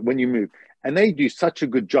professional, like when you move, and they do such a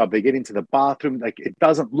good job. They get into the bathroom, like it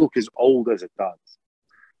doesn't look as old as it does.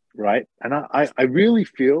 Right. And I really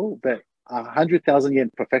feel that 100,000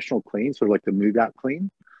 yen professional clean, sort of like the move out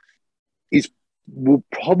clean, is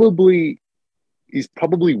probably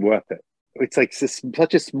worth it. It's like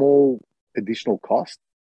such a small additional cost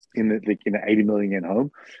in the 80 million yen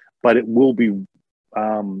home, but it will be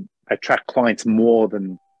attract clients more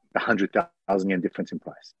than the 100,000 yen difference in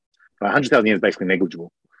price. 100,000 yen is basically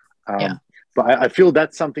negligible. But I feel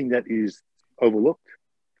that's something that is overlooked.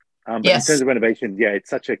 But in terms of renovation, it's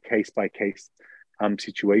such a case-by-case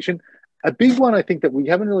situation. A big one I think that we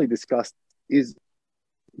haven't really discussed is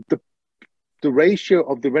the ratio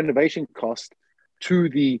of the renovation cost to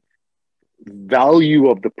the value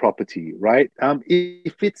of the property, right?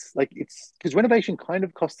 If it's because renovation kind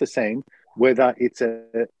of costs the same, whether it's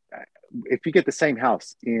if you get the same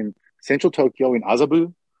house in central Tokyo in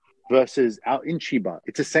Azabu versus out in Chiba,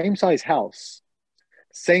 it's the same size house,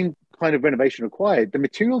 same kind of renovation required. The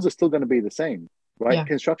materials are still going to be the same, right?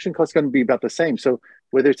 Construction costs going to be about the same. So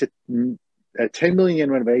whether it's a 10 million yen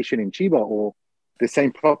renovation in Chiba or the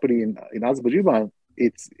same property in Azabu,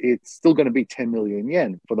 it's still going to be 10 million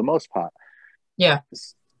yen for the most part. Yeah.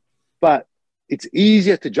 But it's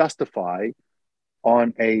easier to justify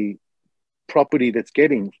on a property that's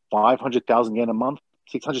getting 500,000 yen a month,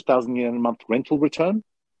 600,000 yen a month rental return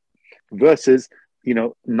versus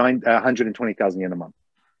 120,000 yen a month.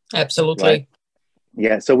 Absolutely. Right?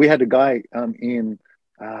 Yeah. So we had a guy he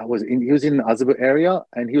was in the Azabu area,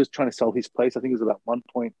 and he was trying to sell his place. I think it was about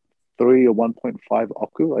 1.3 or 1.5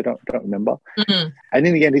 oku. I don't remember. And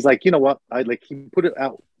in the end, he's like, you know what? He put it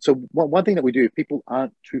out. So one thing that we do, if people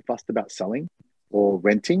aren't too fussed about selling or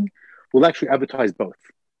renting, we'll actually advertise both.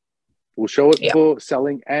 We'll show it for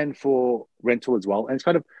selling and for rental as well. And it's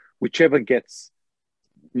kind of whichever gets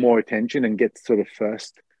more attention and gets sort of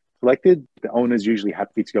first selected, the owner's usually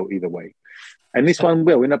happy to go either way. And this one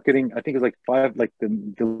will end up getting, I think it's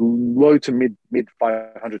the low to mid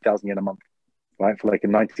 500,000 yen a month, right? For like a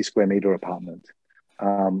 90 square meter apartment.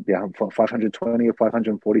 For 520 or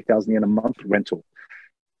 540,000 yen a month rental.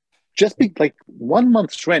 Just 1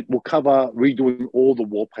 month's rent will cover redoing all the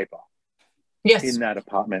wallpaper in that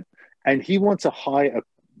apartment. And he wants to hire a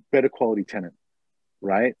better quality tenant,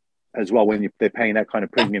 right? As well, when they're paying that kind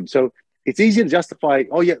of premium. So it's easy to justify,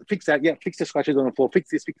 fix that. Yeah, fix the scratches on the floor, fix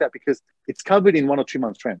this, fix that, because it's covered in 1 or 2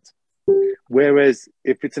 months' rent. Whereas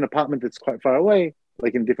if it's an apartment that's quite far away,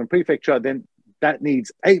 like in a different prefecture, then that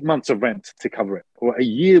needs 8 months of rent to cover it, or a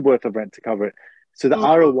year worth of rent to cover it. So the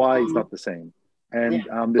ROI is not the same. And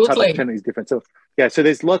the type of tenant is different. So, so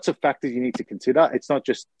there's lots of factors you need to consider. It's not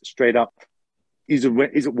just straight up, is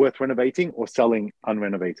it worth renovating or selling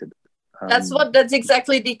unrenovated? That's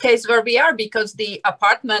exactly the case where we are, because the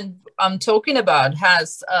apartment I'm talking about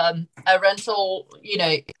has a rental,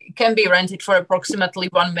 can be rented for approximately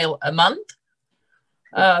 1 mil a month.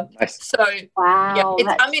 Nice. So wow,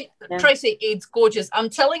 Tracy, it's gorgeous. I'm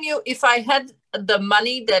telling you, if I had the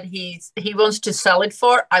money that he wants to sell it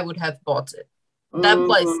for, I would have bought it. That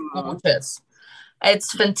place is gorgeous.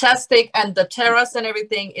 It's fantastic, and the terrace and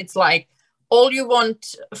everything, it's like all you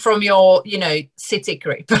want from your city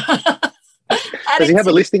creep. Does he have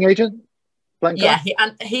a listing agent, Blanca? Yeah,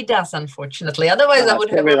 he does, unfortunately. Otherwise I would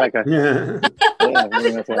have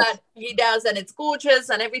but he does, and it's gorgeous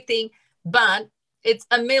and everything, but it's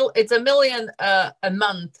a million a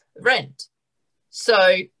month rent. So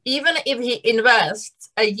even if he invests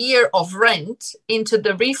a year of rent into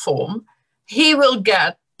the reform, he will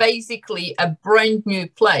get basically a brand new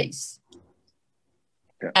place.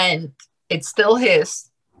 And it's still his.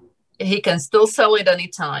 he can still sell it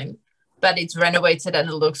anytime, but it's renovated and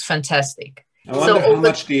it looks fantastic. I wonder how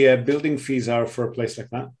much the building fees are for a place like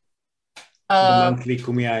that. The monthly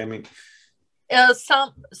kumiai, I mean.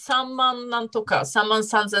 Saman Nantuka, Saman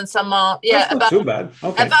Sons and Saman. Yeah, that's not too bad.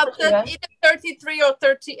 Okay. About either 33 or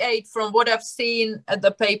 38 from what I've seen at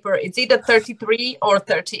the paper. It's either 33 or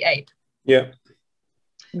 38. Yeah.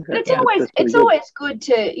 But it's always good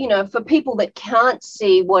to, you know, for people that can't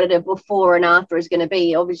see what a before and after is going to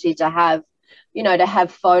be, obviously to have, you know, to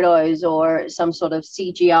have photos or some sort of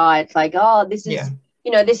CGI. It's like, oh, this is,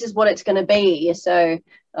 you know, this is what it's going to be. So,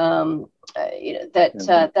 you know,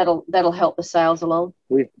 that'll help the sales along.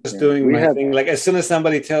 Doing my thing. Like as soon as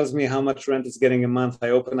somebody tells me how much rent it's getting a month,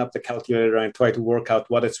 I open up the calculator and try to work out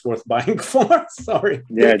what it's worth buying for. Sorry.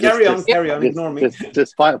 Yeah. Carry on. Ignore me.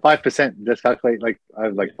 Just 5%. Just calculate like I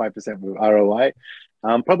have like 5% with ROI.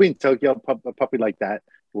 Probably in Tokyo, probably like that.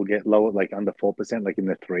 We'll get lower, like under 4%, like in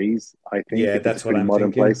the 3s. I think. Yeah, that's what I'm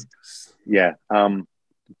modern thinking. Place. Yeah.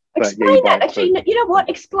 Explain that. Actually, you know what?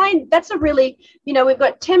 Explain. That's a really, you know, we've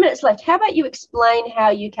got 10 minutes left. How about you explain how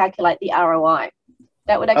you calculate the ROI?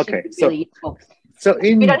 That would actually be really useful. So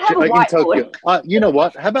in Tokyo, you know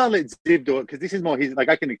what? How about let Ziv do it? Because this is more his. Like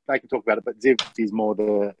I can talk about it, but Ziv is more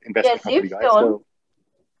the investment company guy. So.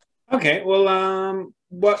 Okay. Well,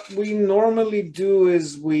 what we normally do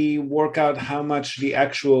is we work out how much the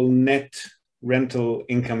actual net rental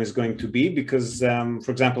income is going to be, because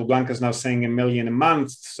for example, Blanca is now saying $1 million a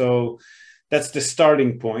month, so that's the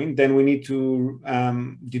starting point. Then we need to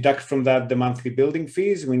deduct from that the monthly building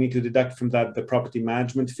fees. We need to deduct from that the property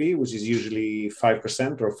management fee, which is usually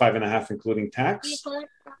 5% or 5.5% including tax.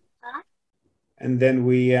 And then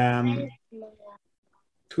we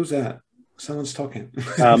who's that? Someone's talking.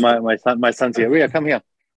 my son's here. Ria, come here.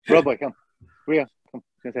 Robo, come. Ria, come.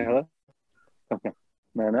 Can I say hello? Come.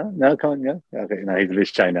 No, come on, yeah. Okay, no, he's a bit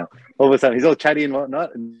shy now. All of a sudden, he's all chatty and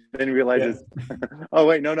whatnot, and then he realizes, oh,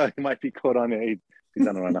 wait, no, he might be caught on it. He's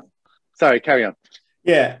on a runner. Sorry, carry on.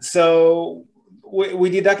 Yeah, so we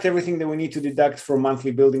deduct everything that we need to deduct for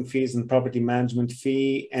monthly building fees and property management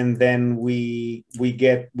fee, and then we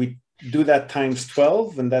do that times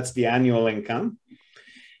 12, and that's the annual income.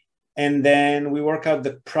 And then we work out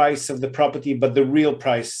the price of the property, but the real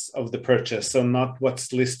price of the purchase, so not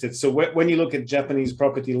what's listed. So when you look at Japanese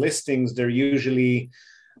property listings, they're usually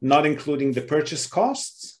not including the purchase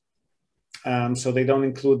costs. So they don't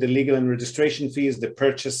include the legal and registration fees, the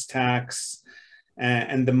purchase tax,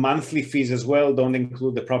 and the monthly fees as well don't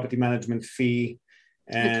include the property management fee.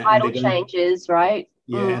 The title changes, right?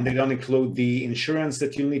 Yeah, and they don't include the insurance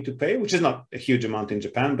that you need to pay, which is not a huge amount in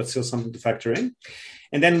Japan, but still something to factor in.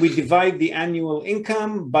 And then we divide the annual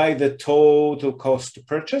income by the total cost to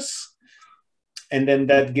purchase. And then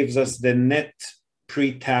that gives us the net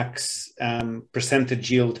pre-tax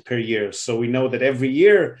percentage yield per year. So we know that every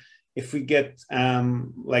year, if we get,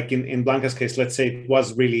 like in Blanca's case, let's say it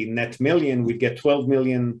was really net million, we'd get 12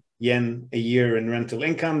 million yen a year in rental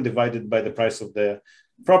income divided by the price of the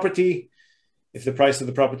property. If the price of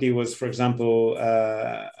the property was, for example,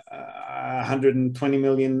 120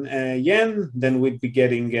 million yen, then we'd be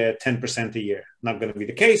getting 10% a year. Not going to be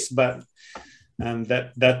the case, but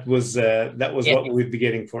that was what we'd be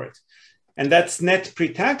getting for it. And that's net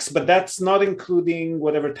pre-tax, but that's not including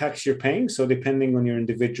whatever tax you're paying. So depending on your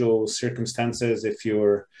individual circumstances, if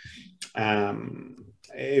you're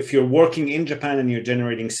working in Japan and you're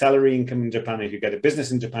generating salary income in Japan, if you got a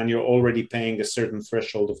business in Japan, you're already paying a certain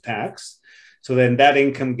threshold of tax. So then that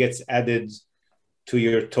income gets added to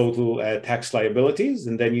your total tax liabilities.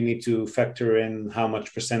 And then you need to factor in how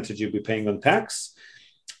much percentage you'll be paying on tax.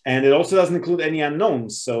 And it also doesn't include any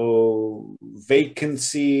unknowns. So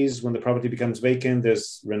vacancies, when the property becomes vacant,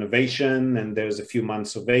 there's renovation and there's a few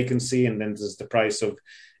months of vacancy. And then there's the price of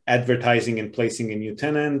advertising and placing a new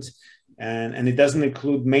tenant. And it doesn't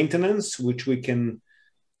include maintenance, which we can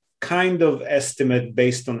kind of estimate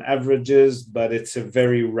based on averages, but it's a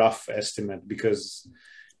very rough estimate because,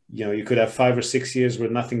 you know, you could have 5 or 6 years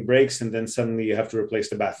where nothing breaks and then suddenly you have to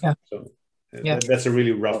replace the bathroom. So that's a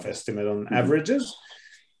really rough estimate on averages.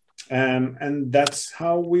 And that's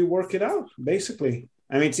how we work it out, basically.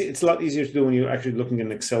 I mean, it's a lot easier to do when you're actually looking at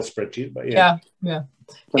an Excel spreadsheet, but yeah,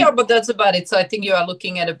 but that's about it. So I think you are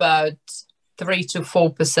looking at about 3 to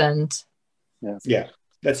 4%. Yeah,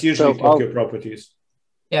 that's usually Tokyo properties.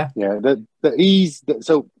 The ease.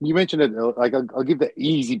 So you mentioned it. Like I'll give the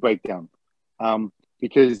easy breakdown,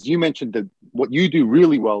 because you mentioned that what you do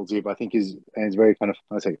really well, Ziv, I think is very kind of,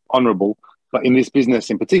 I say, honorable. But in this business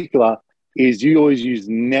in particular, is you always use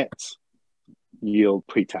net yield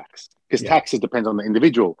pre-tax, because taxes depends on the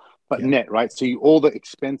individual, but net, right? So all the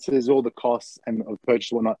expenses, all the costs and of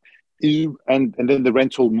purchase and whatnot, and then the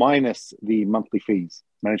rental minus the monthly fees,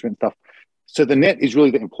 management stuff. So the net is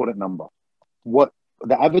really the important number. What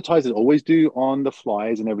the advertisers always do on the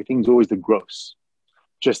flyers and everything is always the gross.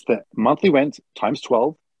 Just the monthly rent times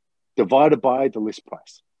 12 divided by the list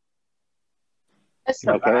price. That's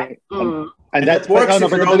not right. And that works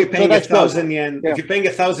if you're only paying 1,000 yen. Yeah. If you're paying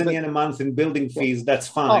 1,000 yen a month in building fees, that's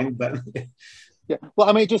fine. But yeah, well,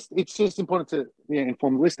 I mean, it's just important to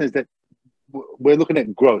inform the listeners that we're looking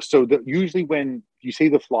at gross. So usually when you see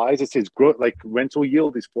the flyers, it says like rental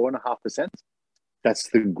yield is 4.5%. That's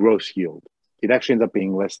the gross yield. It actually ends up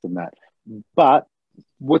being less than that. But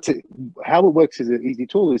how it works is an easy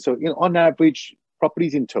tool. So on average,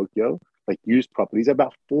 properties in Tokyo, like used properties, are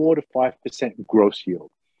about 4 to 5% gross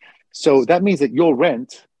yield. So that means that your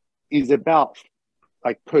rent is about,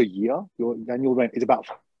 like per year, your annual rent is about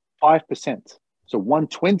 5%. So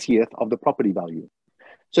 1/20th of the property value.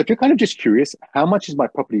 So if you're kind of just curious, how much is my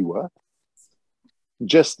property worth?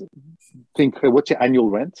 Just think, what's your annual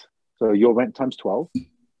rent? So your rent times 12.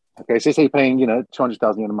 Okay, so say you're paying,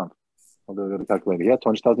 200,000 yen a month. I'll do the calculator here.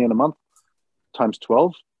 200,000 yen a month times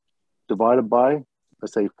 12 divided by,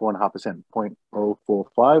 let's say 4.5%,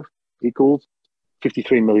 0.045 equals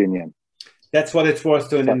 53 million yen. That's what it's worth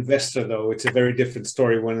to an investor, though. It's a very different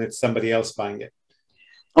story when it's somebody else buying it.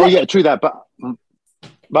 Oh yeah, true that. But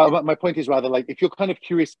my point is rather like, if you're kind of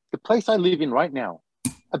curious, the place I live in right now,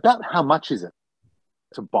 about how much is it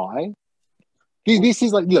to buy? This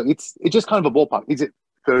is like, it's just kind of a ballpark. Is it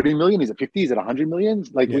 30 million? Is it 50? Is it 100 million?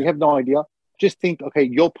 Like we have no idea. Just think, okay,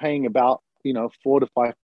 you're paying about 4 to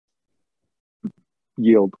 5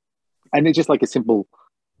 yield, and it's just like a simple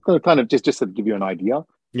kind of just to give you an idea.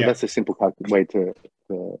 Yeah, that's a simple way to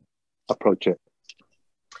approach it.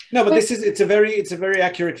 No, but it's a very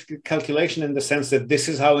accurate calculation in the sense that this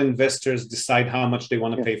is how investors decide how much they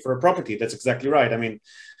want to pay for a property. That's exactly right. I mean,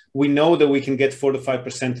 we know that we can get 4 to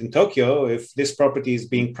 5% in Tokyo. If this property is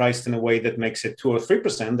being priced in a way that makes it 2 or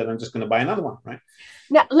 3%, then I'm just going to buy another one, right?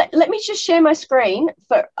 Now, let me just share my screen.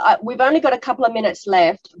 We've only got a couple of minutes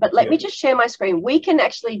left, but let me just share my screen. We can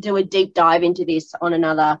actually do a deep dive into this on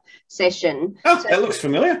another session. Oh, so, that looks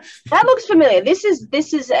familiar. That looks familiar. This is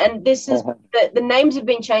the names have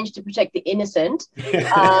been changed to protect the innocent.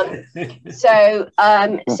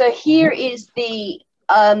 So here is the.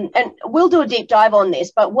 And we'll do a deep dive on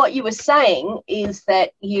this, but what you were saying is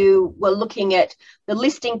that you were looking at the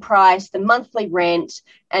listing price, the monthly rent,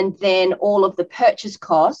 and then all of the purchase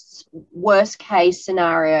costs, worst case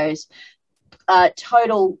scenarios,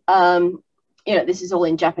 total, this is all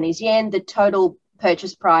in Japanese yen, the total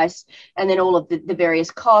purchase price, and then all of the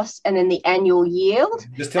various costs, and then the annual yield.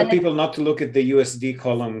 Just tell people not to look at the USD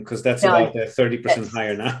column because that's about 30%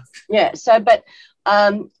 higher now. Yeah,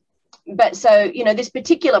 But this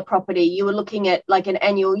particular property, you were looking at like an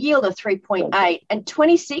annual yield of 3.8 and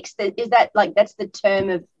 26. Is that like, that's the term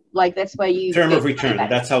of like, that's where you term of return.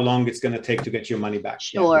 That's how long it's going to take to get your money back.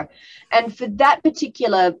 Sure. Yeah. And for that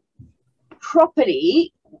particular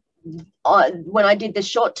property, when I did the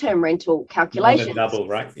short-term rental calculation, double,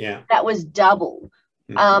 right? Yeah. That was double.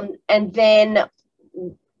 Mm-hmm. And then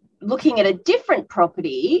looking at a different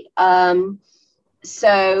property,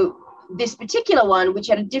 so this particular one, which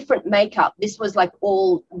had a different makeup, this was like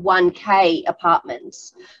all 1K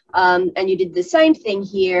apartments. And you did the same thing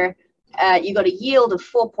here. You got a yield of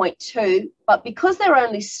 4.2, but because they're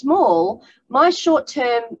only small, my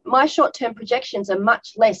short-term projections are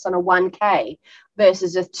much less on a 1K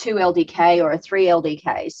versus a 2 LDK or a 3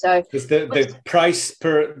 LDK. So the price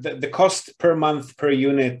the cost per month per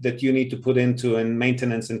unit that you need to put into and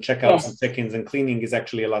maintenance and checkouts and check-ins and cleaning is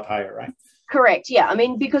actually a lot higher, right? Correct. Yeah. I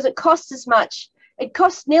mean, because it costs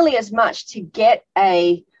nearly as much to get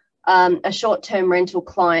a short-term rental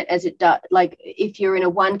client as it does, like if you're in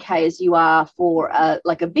a 1K as you are for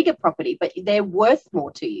like a bigger property, but they're worth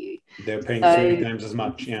more to you. They're paying 3 times as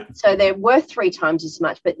much. Yeah. So they're worth 3 times as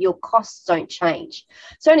much, but your costs don't change.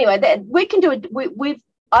 So anyway, we can do it.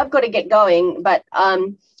 I've got to get going, but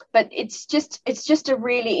it's just a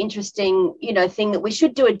really interesting, thing that we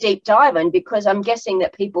should do a deep dive on, because I'm guessing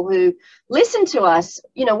that people who listen to us,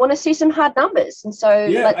 want to see some hard numbers. And so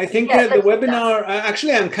I think the webinar,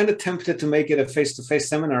 actually, I'm kind of tempted to make it a face-to-face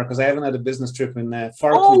seminar because I haven't had a business trip in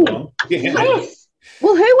far too long. Yes.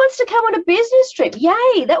 Well, who wants to come on a business trip?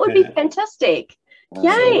 Yay. That would be fantastic. Yay!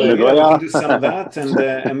 So, we can do some of that, and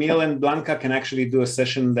Emil and Blanca can actually do a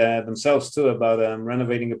session themselves too about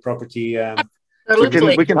renovating a property.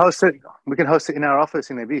 We can host it. We can host it in our office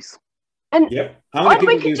in Ibis. And how many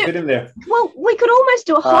people do you fit in there? Well, we could almost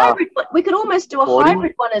do a hybrid. We could almost do a 40?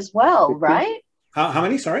 Hybrid one as well, 50? Right? How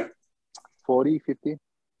many? Sorry, 40, 50.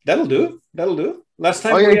 That'll do. That'll do. Last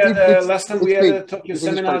time we had a Tokyo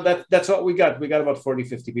seminar, that's what we got. We got about 40,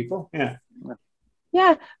 50 people. Yeah.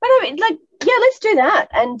 Yeah, but I mean, let's do that.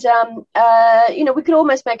 And, we could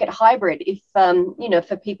almost make it hybrid if,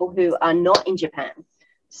 for people who are not in Japan.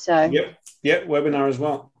 So. Yep, webinar as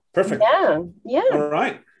well. Perfect. Yeah. All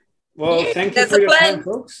right. Well, thank you for your time,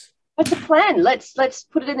 folks. That's a plan. Let's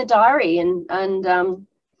put it in the diary and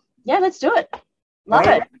let's do it. Love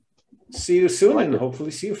it. See you soon and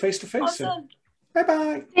hopefully see you face to face soon.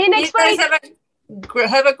 Bye-bye. See you next week.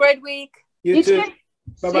 Have a great week. You too.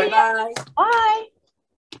 Bye-bye. Bye.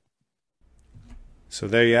 So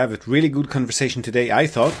there you have it. Really good conversation today, I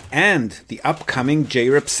thought. And the upcoming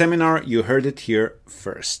JREP seminar, you heard it here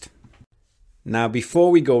first. Now,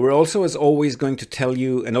 before we go, we're also, as always, going to tell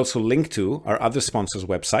you and also link to our other sponsor's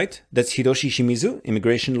website. That's Hiroshi Shimizu,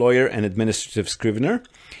 immigration lawyer and administrative scrivener.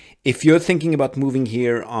 If you're thinking about moving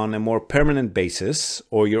here on a more permanent basis,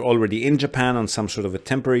 or you're already in Japan on some sort of a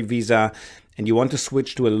temporary visa and you want to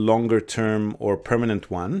switch to a longer term or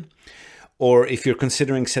permanent one, or if you're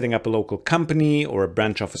considering setting up a local company or a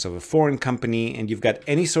branch office of a foreign company and you've got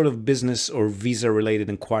any sort of business or visa related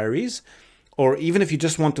inquiries, or even if you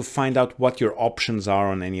just want to find out what your options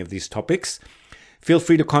are on any of these topics, feel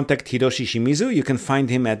free to contact Hiroshi Shimizu. You can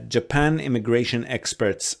find him at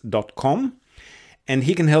japanimmigrationexperts.com. And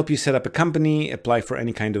he can help you set up a company, apply for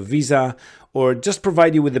any kind of visa, or just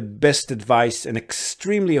provide you with the best advice and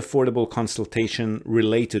extremely affordable consultation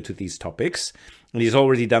related to these topics. And he's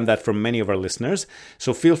already done that for many of our listeners.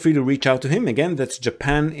 So feel free to reach out to him. Again, that's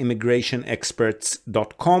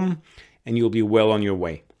japanimmigrationexperts.com, and you'll be well on your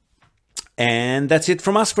way. And that's it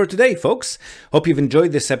from us for today, folks. Hope you've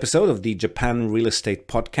enjoyed this episode of the Japan Real Estate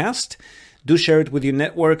Podcast. Do share it with your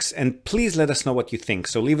networks and please let us know what you think.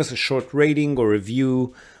 So leave us a short rating or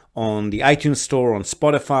review on the iTunes Store, on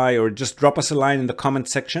Spotify, or just drop us a line in the comment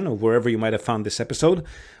section of wherever you might have found this episode.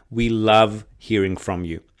 We love hearing from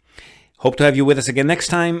you. Hope to have you with us again next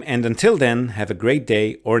time. And until then, have a great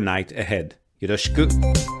day or night ahead.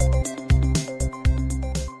 Yoroshiku.